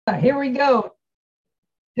Here we go.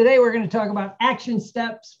 Today we're going to talk about action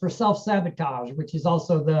steps for self-sabotage, which is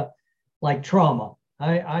also the trauma.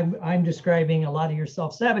 I'm describing a lot of your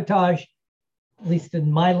self-sabotage, at least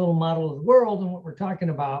in my little model of the world. And what we're talking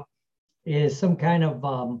about is some kind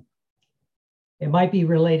of, it might be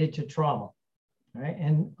related to trauma, right?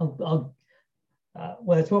 And well,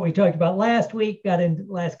 that's what we talked about last week,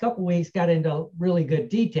 last couple of weeks, got into really good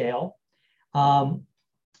detail.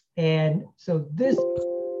 And so this,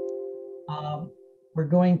 we're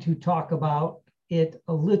going to talk about it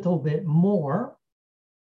a little bit more.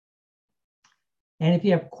 And if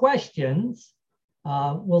you have questions,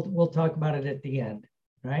 we'll talk about it at the end,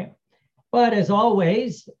 right? But as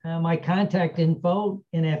always, my contact info,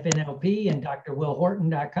 NFNLP and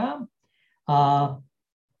drwillhorton.com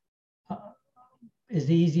is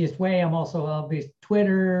the easiest way. I'm also obviously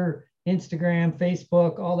Twitter, Instagram,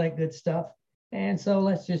 Facebook, all that good stuff. And so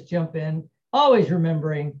let's just jump in, always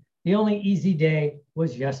remembering the only easy day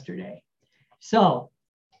was yesterday. So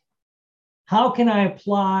how can I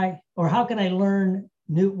apply, or how can I learn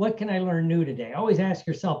new? What can I learn new today? Always ask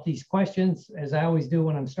yourself these questions, as I always do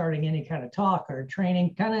when I'm starting any kind of talk or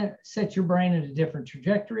training. Kind of set your brain in a different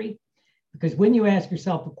trajectory, because when you ask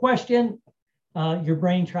yourself a question, your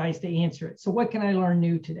brain tries to answer it. So what can I learn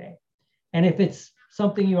new today? And if it's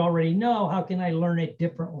something you already know, how can I learn it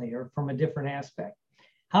differently or from a different aspect?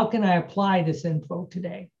 How can I apply this info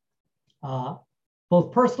today?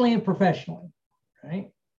 Both personally and professionally,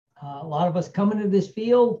 right? A lot of us come into this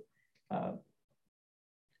field,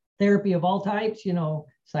 therapy of all types,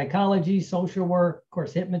 psychology, social work, of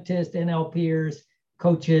course, hypnotists, NLPers,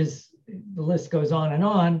 coaches, the list goes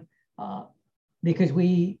on, because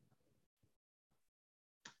we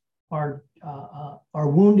are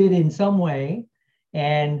wounded in some way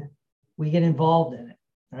and we get involved in it,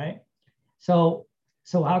 right? So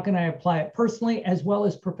how can I apply it personally as well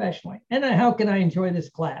as professionally? And then how can I enjoy this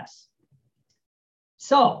class?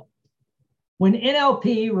 So when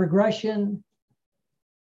NLP, regression,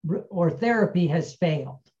 or therapy has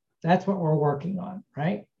failed, that's what we're working on,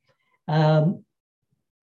 right? And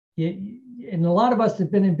a lot of us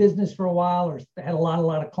have been in business for a while or had a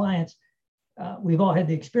lot of clients. We've all had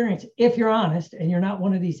the experience. If you're honest and you're not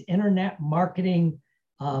one of these internet marketing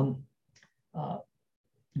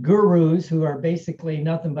gurus who are basically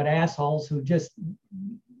nothing but assholes who just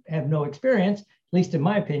have no experience, at least in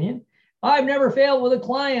my opinion. I've never failed with a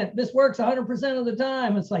client. This works 100% of the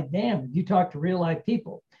time. It's like, damn, you talk to real life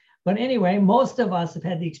people. But anyway, most of us have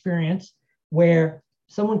had the experience where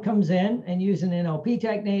someone comes in and use an NLP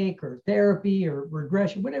technique or therapy or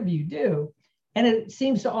regression, whatever you do, and it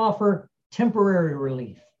seems to offer temporary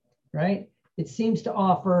relief, right? It seems to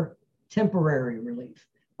offer temporary relief,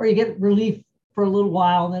 or you get relief for a little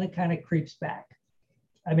while, and then it kind of creeps back.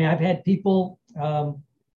 I mean, I've had people,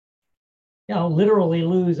 literally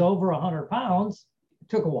lose over 100 pounds. It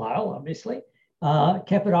took a while, obviously.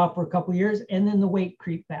 Kept it off for a couple of years, and then the weight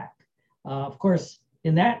creeped back. Of course,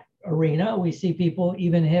 in that arena, we see people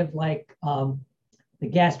even have the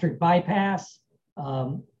gastric bypass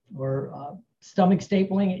or stomach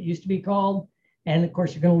stapling, it used to be called. And of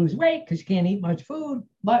course, you're going to lose weight because you can't eat much food.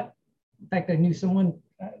 But in fact, I knew someone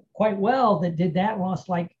quite well that did that, lost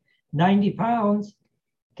 90 pounds,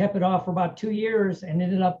 kept it off for about 2 years, and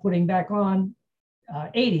ended up putting back on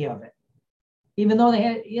 80 of it. Even though they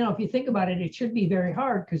had, if you think about it, it should be very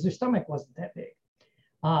hard because their stomach wasn't that big.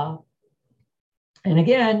 And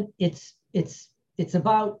again, it's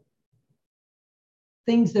about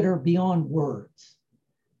things that are beyond words,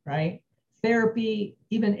 right? Therapy,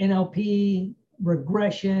 even NLP,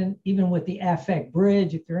 regression, even with the affect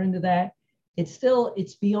bridge, if you're into that,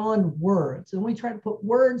 it's beyond words. And we try to put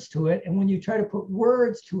words to it. And when you try to put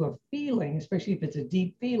words to a feeling, especially if it's a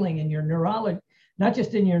deep feeling in your neurology, not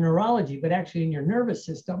just in your neurology, but actually in your nervous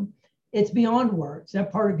system, it's beyond words.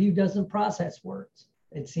 That part of you doesn't process words,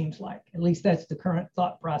 it seems like. At least that's the current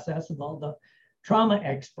thought process of all the trauma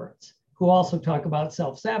experts who also talk about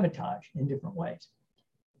self-sabotage in different ways.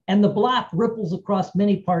 And the block ripples across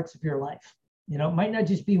many parts of your life. It might not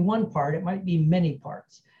just be one part, it might be many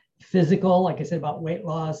parts. Physical, like I said, about weight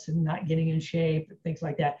loss and not getting in shape, things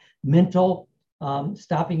like that. Mental,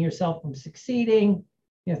 stopping yourself from succeeding,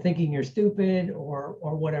 thinking you're stupid or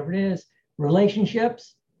whatever it is.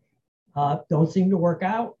 Relationships don't seem to work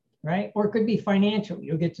out, right? Or it could be financial.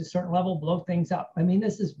 You'll get to a certain level, blow things up. I mean,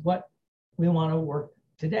 this is what we want to work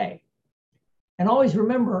today. And always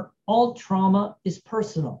remember, all trauma is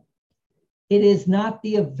personal. It is not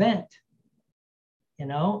the event.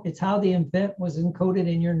 It's how the event was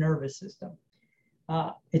encoded in your nervous system.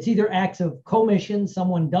 It's either acts of commission,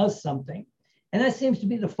 someone does something, and that seems to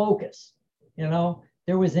be the focus.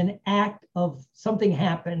 there was an act of something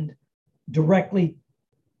happened directly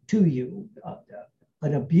to you,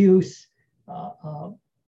 an abuse, you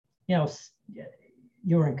know,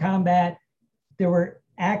 you were in combat. There were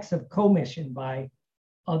acts of commission by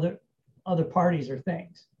other parties or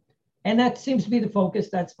things. And that seems to be the focus,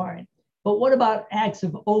 that's fine. But what about acts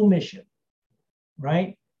of omission,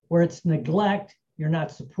 right? Where it's neglect, you're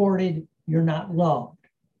not supported, you're not loved,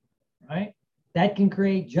 right? That can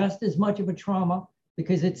create just as much of a trauma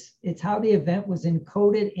because it's how the event was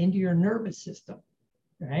encoded into your nervous system,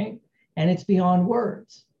 right? And it's beyond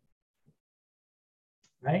words,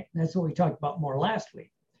 right? That's what we talked about more last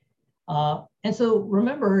week. And so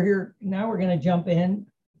remember here, now we're going to jump in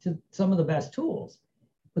to some of the best tools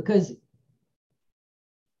because at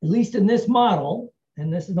least in this model,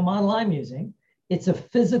 and this is the model I'm using, it's a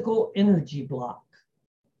physical energy block.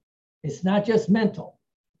 It's not just mental,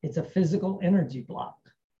 it's a physical energy block.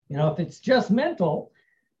 You know, if it's just mental,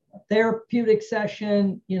 a therapeutic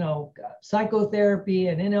session, you know, psychotherapy,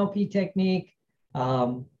 an NLP technique,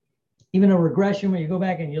 even a regression where you go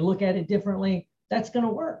back and you look at it differently, that's going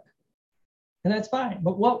to work. And that's fine.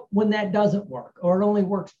 But what when that doesn't work or it only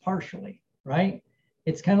works partially, right?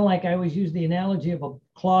 It's kind of like I always use the analogy of a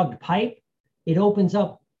clogged pipe. It opens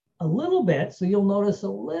up a little bit, so you'll notice a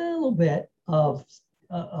little bit of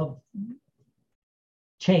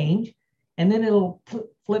change, and then it'll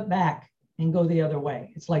flip back and go the other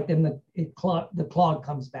way. It's like then the clog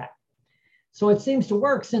comes back. So it seems to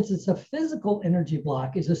work since it's a physical energy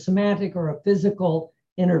block, is a somatic or a physical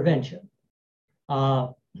intervention.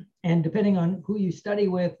 And depending on who you study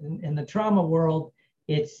with in the trauma world,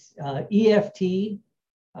 it's EFT,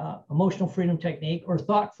 emotional freedom technique, or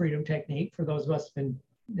thought freedom technique for those of us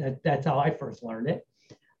that's how I first learned it.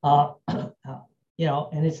 You know,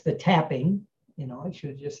 and it's the tapping, you know, I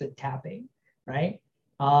should have just said tapping, right?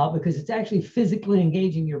 Because it's actually physically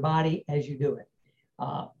engaging your body as you do it.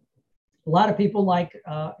 A lot of people like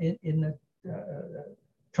in the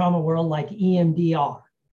trauma world like EMDR,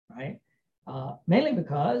 right? Mainly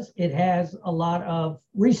because it has a lot of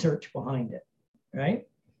research behind it, right?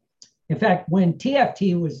 In fact, when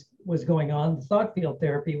TFT was going on, the thought field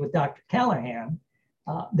therapy with Dr. Callahan,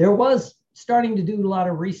 there was starting to do a lot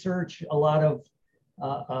of research, a lot of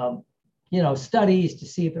you know, studies to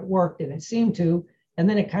see if it worked, and it seemed to, and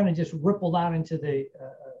then it kind of just rippled out into the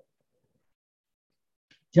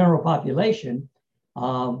general population,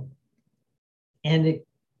 and it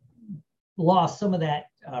lost some of that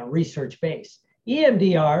research base.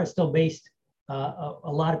 EMDR is still based, a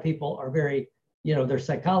lot of people are very, you know, they're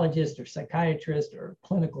psychologists or psychiatrists or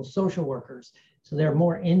clinical social workers, so they're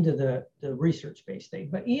more into the research-based thing.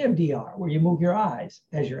 But EMDR, where you move your eyes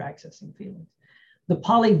as you're accessing feelings. The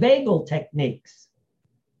polyvagal techniques,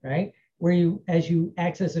 right? Where you, as you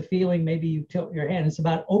access a feeling, maybe you tilt your hand. It's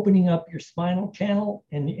about opening up your spinal channel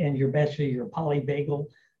and your polyvagal,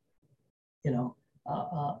 you know,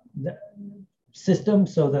 the system,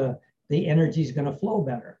 so the energy is going to flow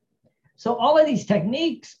better. So all of these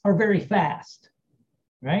techniques are very fast,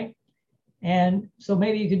 right? And so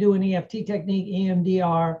maybe you could do an EFT technique,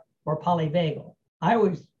 EMDR, or polyvagal. I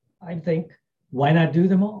think, why not do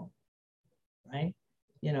them all, right?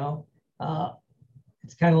 You know,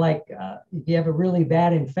 it's kind of like if you have a really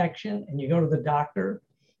bad infection and you go to the doctor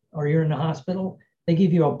or you're in the hospital, they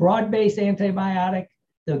give you a broad-based antibiotic.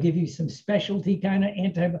 They'll give you some specialty kind of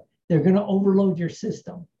antibiotic. They're going to overload your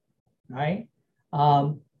system, right?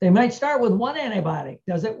 They might start with one antibiotic.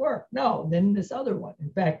 Does it work? No, then this other one.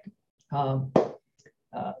 In fact,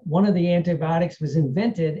 one of the antibiotics was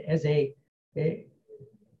invented as I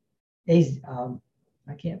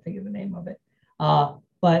can't think of the name of it,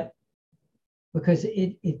 but because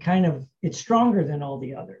it's stronger than all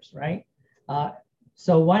the others, right?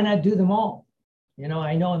 So why not do them all? You know,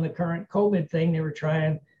 I know in the current COVID thing, they were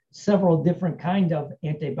trying several different kinds of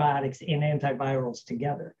antibiotics and antivirals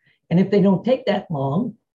together. And if they don't take that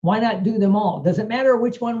long, why not do them all? Doesn't matter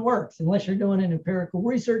which one works, unless you're doing an empirical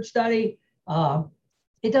research study.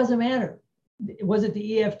 It doesn't matter. Was it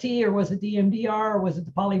the EFT or was it the EMDR or was it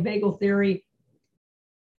the polyvagal theory?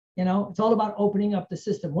 You know, it's all about opening up the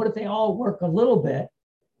system. What if they all work a little bit,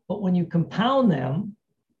 but when you compound them,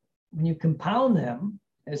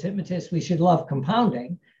 as hypnotists, we should love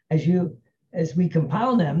compounding. As we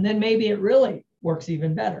compound them, then maybe it really works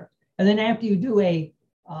even better. And then after you do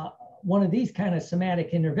one of these kind of somatic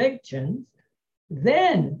interventions,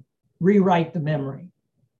 then rewrite the memory,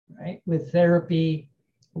 right? With therapy,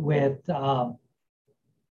 with a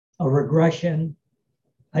regression.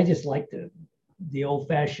 I just like the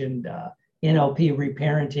old-fashioned NLP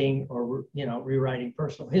reparenting or, you know, rewriting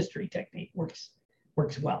personal history technique works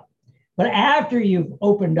well. but after you've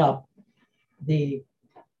opened up the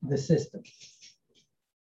system.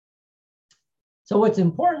 So what's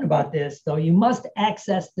important about this, though, you must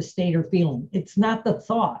access the state or feeling. It's not the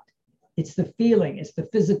thought, it's the feeling, it's the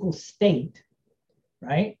physical state,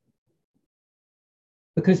 right?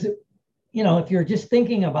 Because, you know, if you're just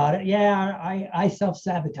thinking about it, yeah, I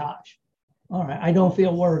self-sabotage. All right, I don't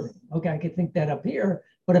feel worthy. Okay, I could think that up here,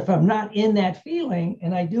 but if I'm not in that feeling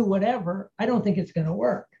and I do whatever, I don't think it's going to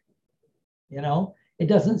work. You know, it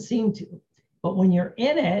doesn't seem to. But when you're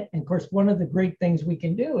in it, and of course, one of the great things we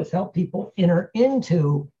can do is help people enter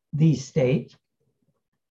into these states,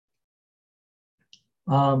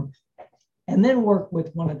 and then work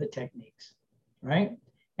with one of the techniques, right?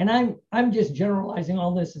 And I'm just generalizing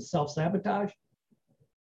all this as self-sabotage.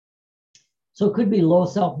 So it could be low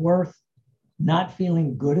self-worth, not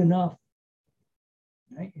feeling good enough,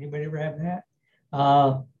 right? Anybody ever have that?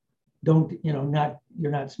 You're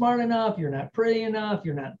not smart enough, you're not pretty enough,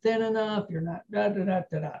 you're not thin enough, you're not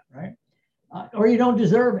right? Or you don't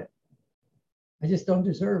deserve it. I just don't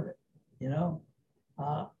deserve it, you know?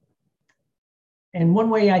 And one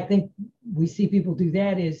way I think we see people do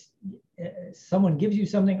that is someone gives you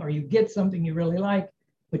something or you get something you really like,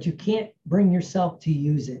 but you can't bring yourself to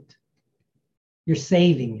use it. You're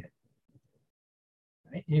saving it.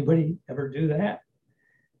 Right? Anybody ever do that?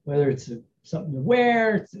 Whether it's something to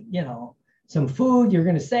wear, it's, you know, some food you're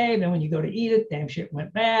going to save, and when you go to eat it, damn shit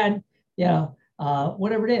went bad. Yeah,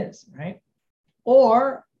 whatever it is, right?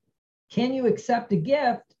 Or can you accept a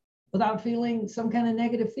gift without feeling some kind of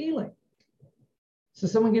negative feeling? So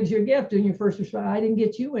someone gives you a gift and your first response, I didn't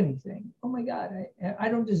get you anything. Oh my God, I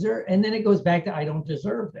don't deserve. And then it goes back to, I don't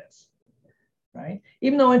deserve this, right?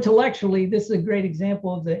 Even though intellectually, this is a great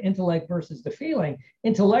example of the intellect versus the feeling.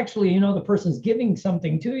 Intellectually, you know, the person's giving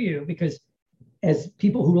something to you because as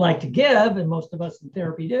people who like to give, and most of us in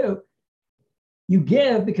therapy do, you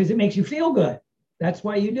give because it makes you feel good. That's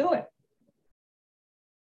why you do it,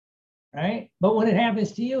 right? But when it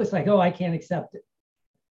happens to you, it's like, oh, I can't accept it,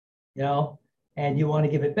 you know? And you want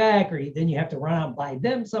to give it back, or then you have to run out and buy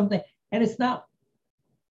them something. And it's not,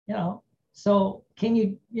 you know, so can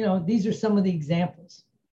you, you know, these are some of the examples.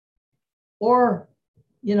 Or,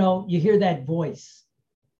 you know, you hear that voice.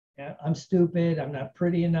 Yeah, I'm stupid, I'm not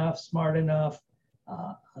pretty enough, smart enough,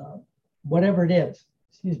 whatever it is.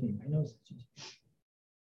 Excuse me, my nose.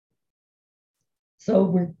 So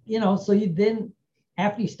we're, you know, so you then,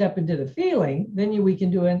 after you step into the feeling, then we can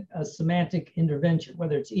do a semantic intervention,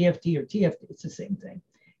 whether it's EFT or TFT, it's the same thing.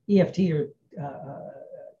 EFT or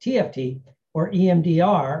TFT or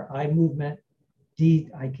EMDR, eye movement,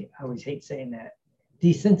 I always hate saying that,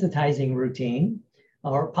 desensitizing routine,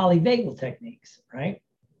 or polyvagal techniques, right?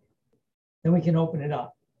 Then we can open it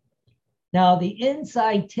up. Now, the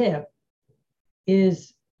inside tip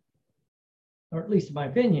is, or at least in my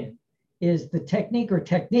opinion, is the technique or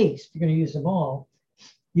techniques, if you're going to use them all,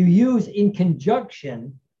 you use in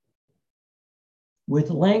conjunction with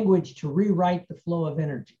language to rewrite the flow of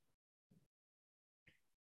energy,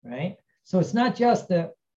 right? So it's not just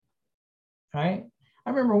the, right? I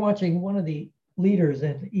remember watching one of the leaders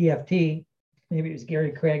at EFT, maybe it was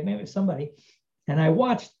Gary Craig, maybe it was somebody, and I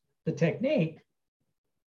watched the technique.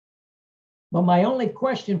 But my only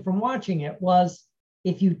question from watching it was,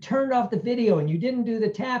 if you turned off the video and you didn't do the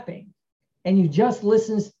tapping and you just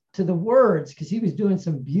listened to the words, because he was doing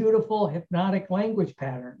some beautiful hypnotic language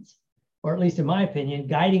patterns, or at least in my opinion,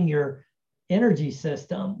 guiding your energy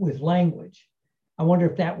system with language. I wonder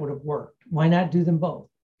if that would have worked. Why not do them both?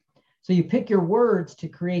 So you pick your words to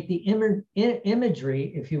create the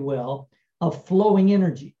imagery, if you will, of flowing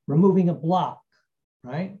energy, removing a block,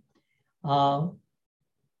 right?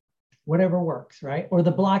 Whatever works, right? Or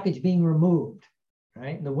the blockage being removed,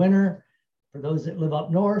 right? In the winter, for those that live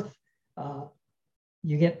up north,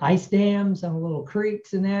 you get ice dams on little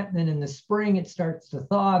creeks and that. And then in the spring, it starts to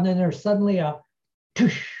thaw. And then there's suddenly a,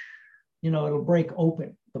 tush, you know, it'll break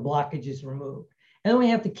open. The blockage is removed. And then we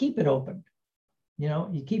have to keep it open. You know,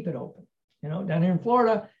 you keep it open. You know, down here in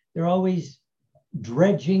Florida, they're always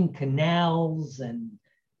dredging canals and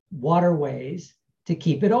waterways to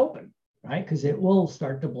keep it open, right? Because it will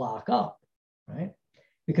start to block up, right?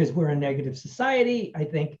 Because we're a negative society. I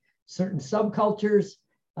think certain subcultures,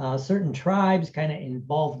 certain tribes kind of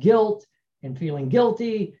involve guilt and feeling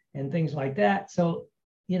guilty and things like that. So,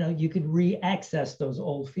 you know, you could re-access those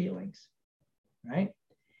old feelings, right?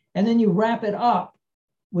 And then you wrap it up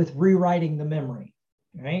with rewriting the memory,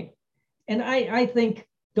 right? And I think,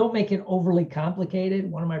 don't make it overly complicated.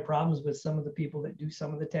 One of my problems with some of the people that do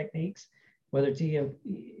some of the techniques, whether it's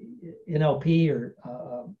NLP or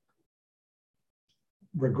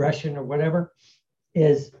regression or whatever,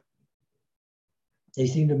 is They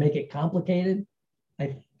seem to make it complicated.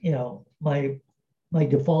 My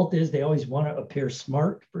default is they always want to appear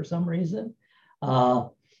smart for some reason.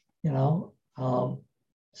 So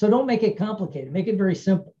don't make it complicated. Make it very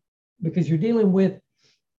simple, because you're dealing with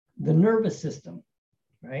the nervous system,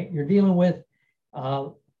 right? You're dealing with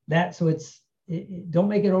that. So don't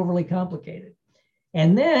make it overly complicated.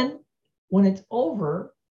 And then when it's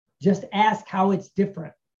over, just ask how it's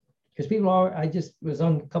different. Because I just was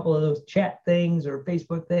on a couple of those chat things or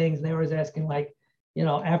Facebook things, and they were always asking, like,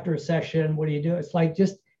 after a session, what do you do? It's like,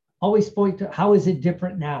 just always point to how is it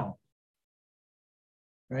different now,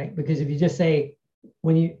 right? Because if you just say,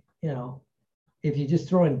 if you just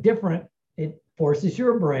throw in different, it forces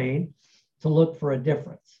your brain to look for a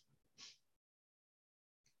difference.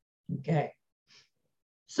 Okay.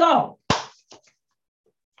 So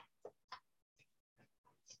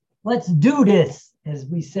let's do this, as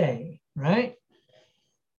we say, right?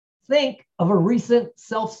 Think of a recent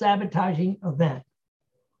self-sabotaging event.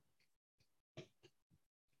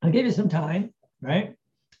 I'll give you some time, right?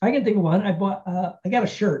 I can think of one. I got a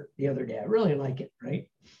shirt the other day. I really like it, right?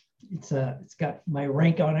 It's got my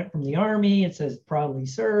rank on it from the Army. It says proudly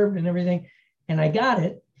served and everything. And I got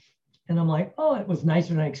it. And I'm like, oh, it was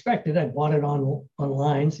nicer than I expected. I bought it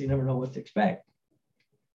online, so you never know what to expect.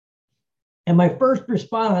 And my first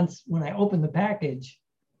response when I opened the package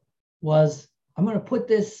was, I'm going to put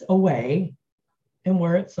this away and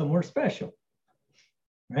wear it somewhere special,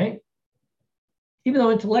 right? Even though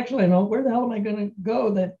intellectually I know, where the hell am I going to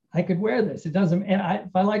go that I could wear this? It doesn't,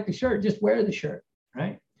 if I like the shirt, just wear the shirt,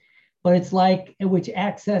 right? But it's like, which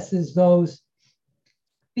accesses those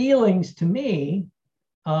feelings to me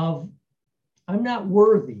of, I'm not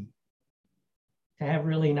worthy to have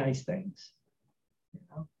really nice things.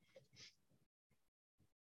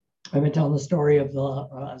 I've been telling the story of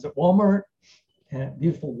I was at Walmart,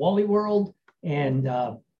 beautiful Wally World, and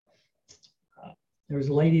there was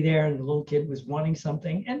a lady there, and the little kid was wanting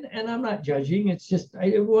something, and I'm not judging. It's just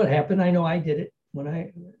what happened. I know I did it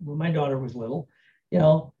when my daughter was little.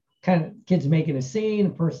 Kind of kids making a scene.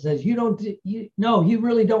 The person says, no, you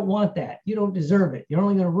really don't want that. You don't deserve it. You're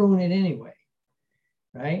only going to ruin it anyway,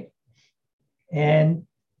 right? And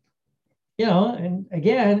and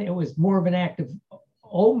again, it was more of an act of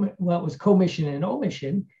it was commission and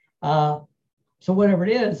omission. So whatever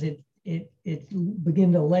it is, it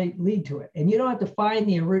begin to lead to it. And you don't have to find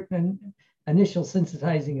the initial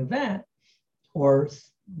sensitizing event, or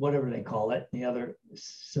whatever they call it, the other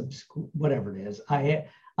whatever it is,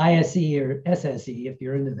 ISE or SSE, if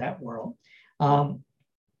you're into that world.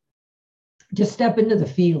 Just step into the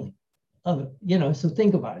feeling of it, so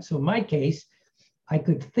think about it. So in my case, I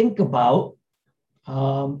could think about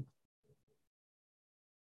how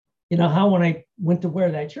when I went to wear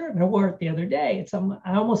that shirt, and I wore it the other day,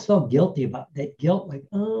 I almost felt guilty about that guilt, like,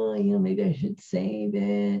 maybe I should save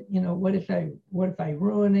it. What if I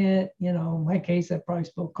ruin it? In my case, I probably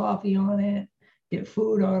spilled coffee on it, get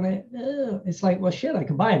food on it. It's like, well, shit, I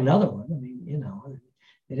could buy another one. I mean,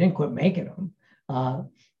 they didn't quit making them.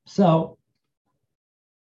 So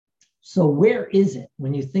where is it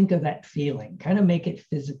when you think of that feeling? Kind of make it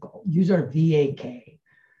physical. Use our VAK.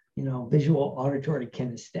 Visual, auditory,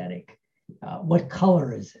 kinesthetic. What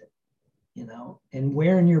color is it? And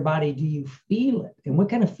where in your body do you feel it? And what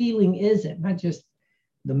kind of feeling is it? Not just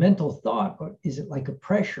the mental thought, but is it like a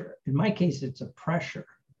pressure? In my case, it's a pressure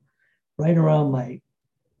right around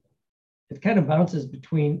it kind of bounces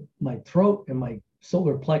between my throat and my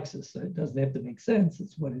solar plexus. So it doesn't have to make sense.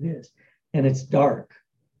 It's what it is. And it's dark,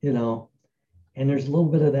 and there's a little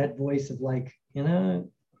bit of that voice of like,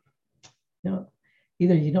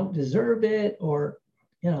 either you don't deserve it, or,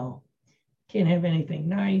 can't have anything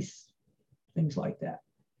nice, things like that.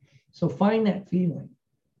 So find that feeling,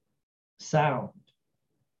 sound.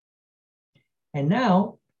 And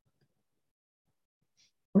now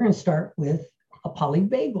we're going to start with a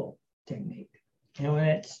polyvagal technique.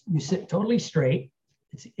 You sit totally straight.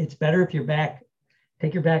 It's better if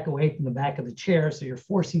take your back away from the back of the chair, so you're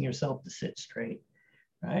forcing yourself to sit straight,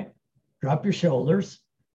 right? Drop your shoulders,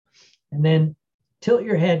 and then tilt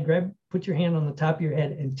your head, put your hand on the top of your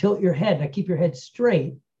head and tilt your head. Now keep your head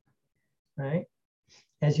straight, right?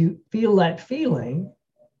 As you feel that feeling,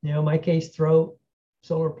 in my case, throat,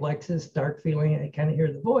 solar plexus, dark feeling, I kind of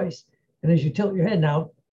hear the voice. And as you tilt your head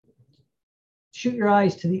now, shoot your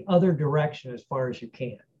eyes to the other direction as far as you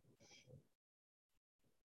can.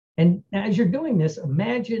 And as you're doing this,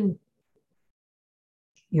 imagine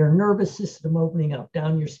your nervous system opening up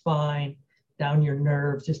down your spine, down your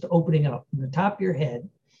nerves, just opening up from the top of your head,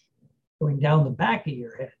 going down the back of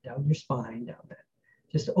your head, down your spine, down that,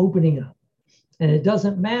 just opening up. And it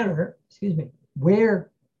doesn't matter,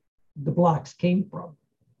 where the blocks came from,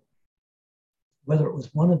 whether it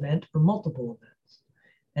was one event or multiple events.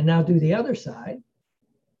 And now do the other side.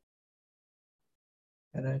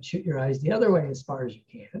 And then shoot your eyes the other way as far as you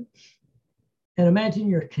can. And imagine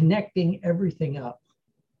you're connecting everything up.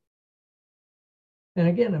 And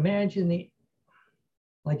again, imagine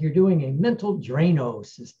like you're doing a mental Drano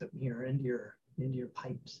system here into your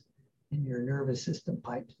pipes, in your nervous system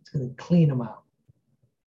pipes. It's going to clean them out.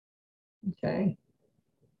 Okay.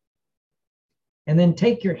 And then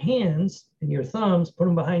take your hands and your thumbs, put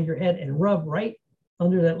them behind your head and rub right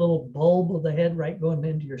under that little bulb of the head, right going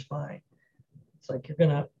into your spine. It's like you're going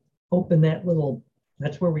to open that little,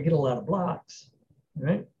 that's where we get a lot of blocks,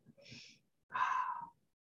 right?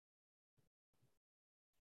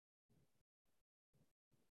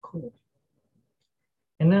 Cool.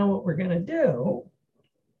 And now what we're going to do,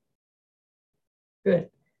 good.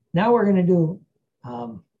 Now we're going to do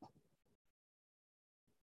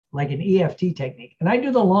like an EFT technique. And I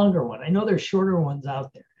do the longer one. I know there's shorter ones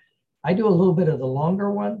out there. I do a little bit of the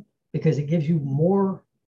longer one because it gives you more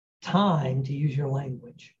time to use your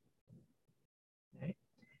language. Okay.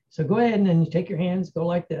 So go ahead and then you take your hands, go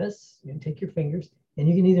like this, and take your fingers, and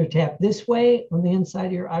you can either tap this way on the inside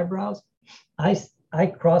of your eyebrows. I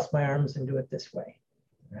cross my arms and do it this way,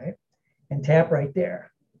 right? And tap right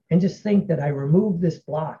there. And just think that I removed this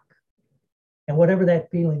block and whatever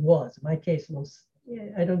that feeling was. In my case, it was, yeah,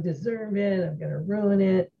 I don't deserve it. I'm going to ruin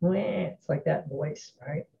it. It's like that voice,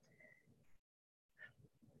 right?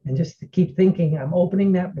 And just to keep thinking, I'm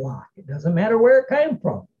opening that block. It doesn't matter where it came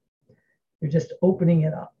from. You're just opening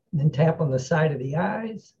it up. And then tap on the side of the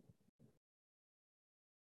eyes.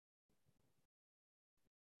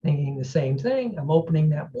 Thinking the same thing. I'm opening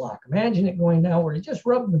that block. Imagine it going down where you just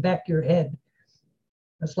rub the back of your head.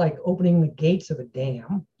 That's like opening the gates of a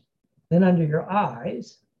dam. Then under your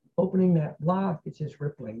eyes, opening that block, it's just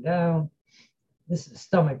rippling down. This is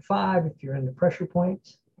stomach 5 if you're in the pressure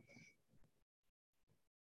points.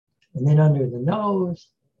 And then under the nose,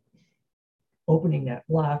 opening that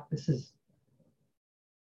block. This is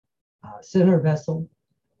center vessel,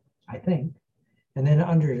 I think. And then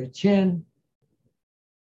under the chin,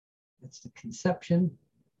 that's the conception.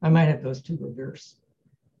 I might have those two reversed.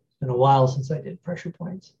 It's been a while since I did pressure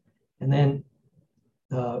points. And then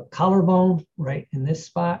collarbone, right in this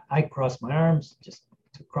spot. I cross my arms just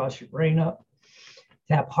to cross your brain up.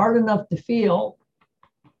 Tap hard enough to feel.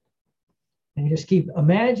 And just keep,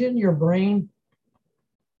 imagine your brain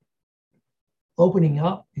opening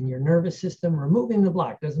up in your nervous system, removing the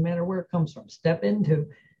block. Doesn't matter where it comes from. Step into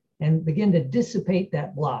and begin to dissipate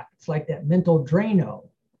that block. It's like that mental Drano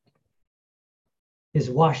is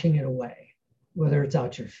washing it away. Whether it's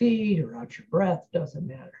out your feet or out your breath, doesn't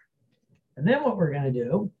matter. And then what we're going to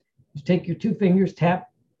do is take your 2 fingers, tap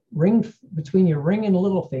ring between your ring and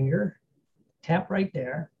little finger, tap right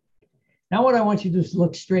there. Now what I want you to do is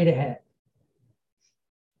look straight ahead.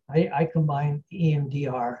 I combine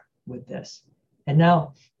EMDR with this. And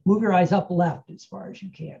now move your eyes up left as far as you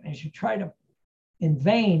can as you try to, in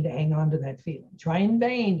vain, to hang on to that feeling. Try in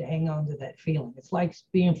vain to hang on to that feeling. It's like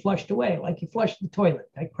being flushed away, like you flushed the toilet.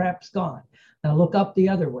 That crap's gone. Now look up the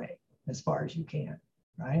other way as far as you can,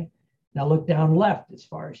 right? Now look down left as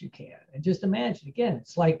far as you can. And just imagine, again,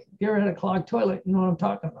 it's like if you're in a clogged toilet, you know what I'm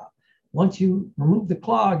talking about. Once you remove the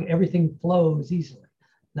clog, everything flows easily.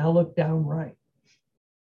 Now look down right.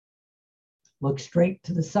 Look straight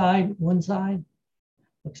to the side, one side.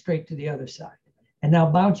 Look straight to the other side. And now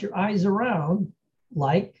bounce your eyes around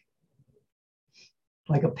like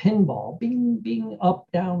a pinball. Bing, bing, up,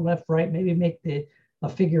 down, left, right. Maybe make a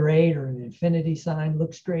figure 8 or an infinity sign.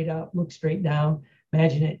 Look straight up, look straight down.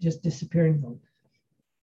 Imagine it just disappearing.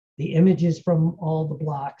 The images from all the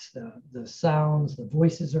blocks, the sounds, the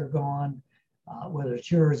voices are gone, whether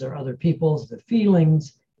it's yours or other people's, the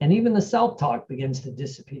feelings, and even the self-talk begins to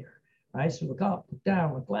disappear. Right? So look up, look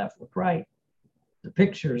down, look left, look right. The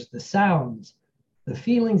pictures, the sounds, the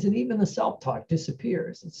feelings, and even the self-talk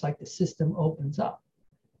disappears. It's like the system opens up.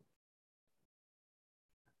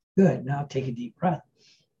 Good. Now take a deep breath.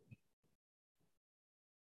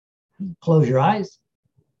 Close your eyes.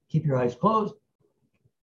 Keep your eyes closed.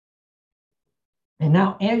 And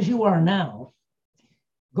now, as you are now,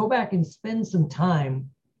 go back and spend some time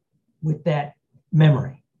with that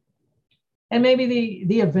memory. And maybe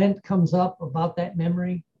the event comes up about that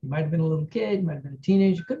memory. You might have been a little kid, you might have been a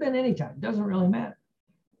teenager, could have been any time. It doesn't really matter,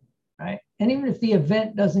 right? And even if the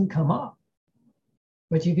event doesn't come up,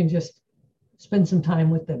 but you can just spend some time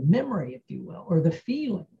with the memory, if you will, or the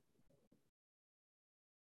feeling.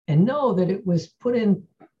 And know that it was put in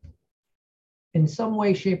some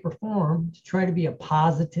way, shape, or form to try to be a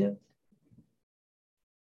positive,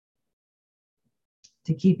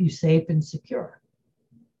 to keep you safe and secure,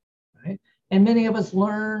 right? And many of us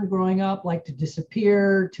learn growing up like to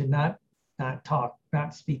disappear, to not talk,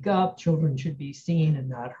 not speak up. Children should be seen and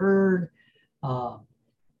not heard.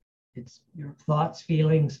 It's your thoughts,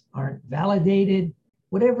 feelings aren't validated,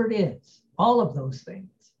 whatever it is, all of those things.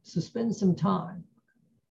 So spend some time.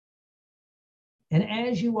 And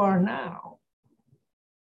as you are now,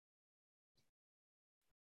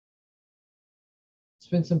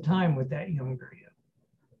 spend some time with that younger you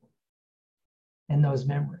and those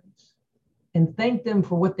memories. And thank them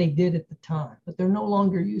for what they did at the time, but they're no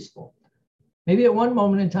longer useful. Maybe at one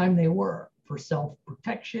moment in time they were for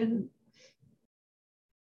self-protection.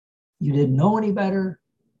 You didn't know any better,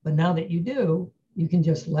 but now that you do, you can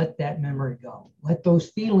just let that memory go. Let those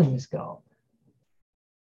feelings go.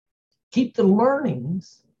 Keep the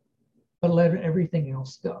learnings, but let everything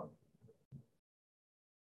else go.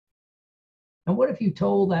 And what if you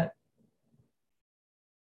told that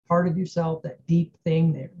part of yourself, that deep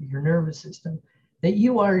thing, that your nervous system, that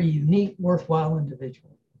you are a unique, worthwhile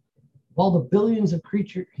individual? Of all the billions of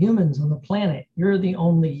humans on the planet, you're the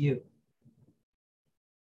only you.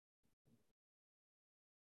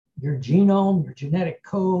 Your genome, your genetic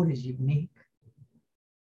code is unique.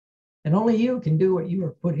 And only you can do what you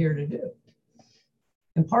were put here to do.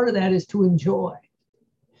 And part of that is to enjoy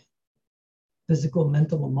physical,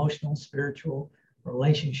 mental, emotional, spiritual,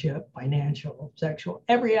 relationship, financial, sexual,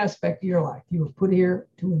 every aspect of your life. You were put here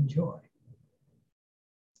to enjoy.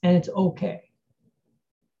 And it's okay.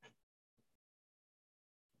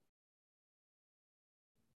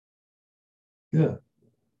 Good.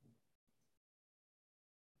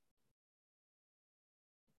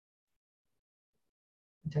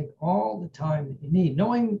 Take all the time that you need,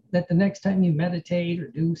 knowing that the next time you meditate or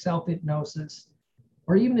do self-hypnosis,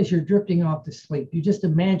 or even as you're drifting off to sleep, you just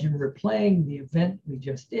imagine replaying the event we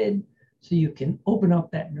just did so you can open up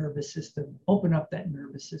that nervous system,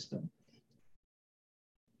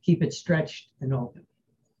 Keep it stretched and open.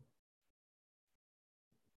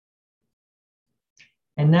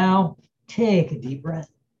 And now take a deep breath.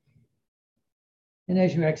 And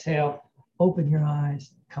as you exhale, open your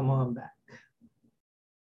eyes, come on back.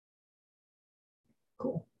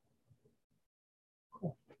 Cool.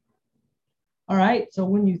 All right, so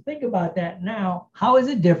when you think about that now, how is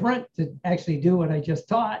it different to actually do what I just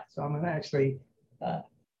taught? So I'm going to actually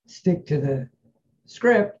stick to the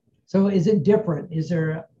script. So is it different? Is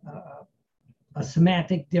there a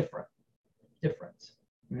semantic difference,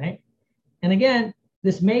 right? And again,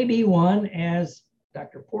 this may be one, as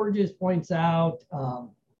Dr. Porges points out,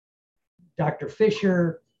 Dr.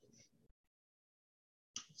 Fisher,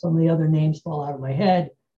 some of the other names fall out of my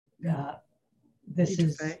head. This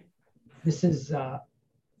is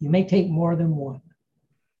you may take more than one.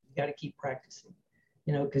 You got to keep practicing,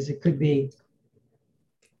 because it could be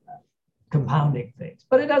compounding things,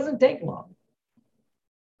 but it doesn't take long.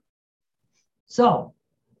 So,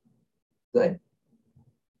 good.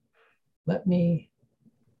 Let me,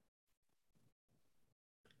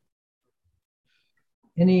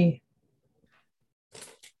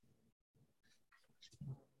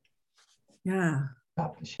 Yeah.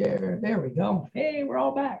 Stop the share. There we go. Hey, we're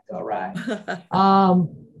all back. All right. All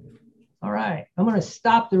right. I'm going to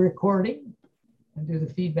stop the recording and do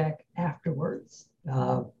the feedback afterwards,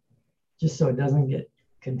 just so it doesn't get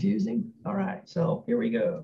confusing. All right. So here we go.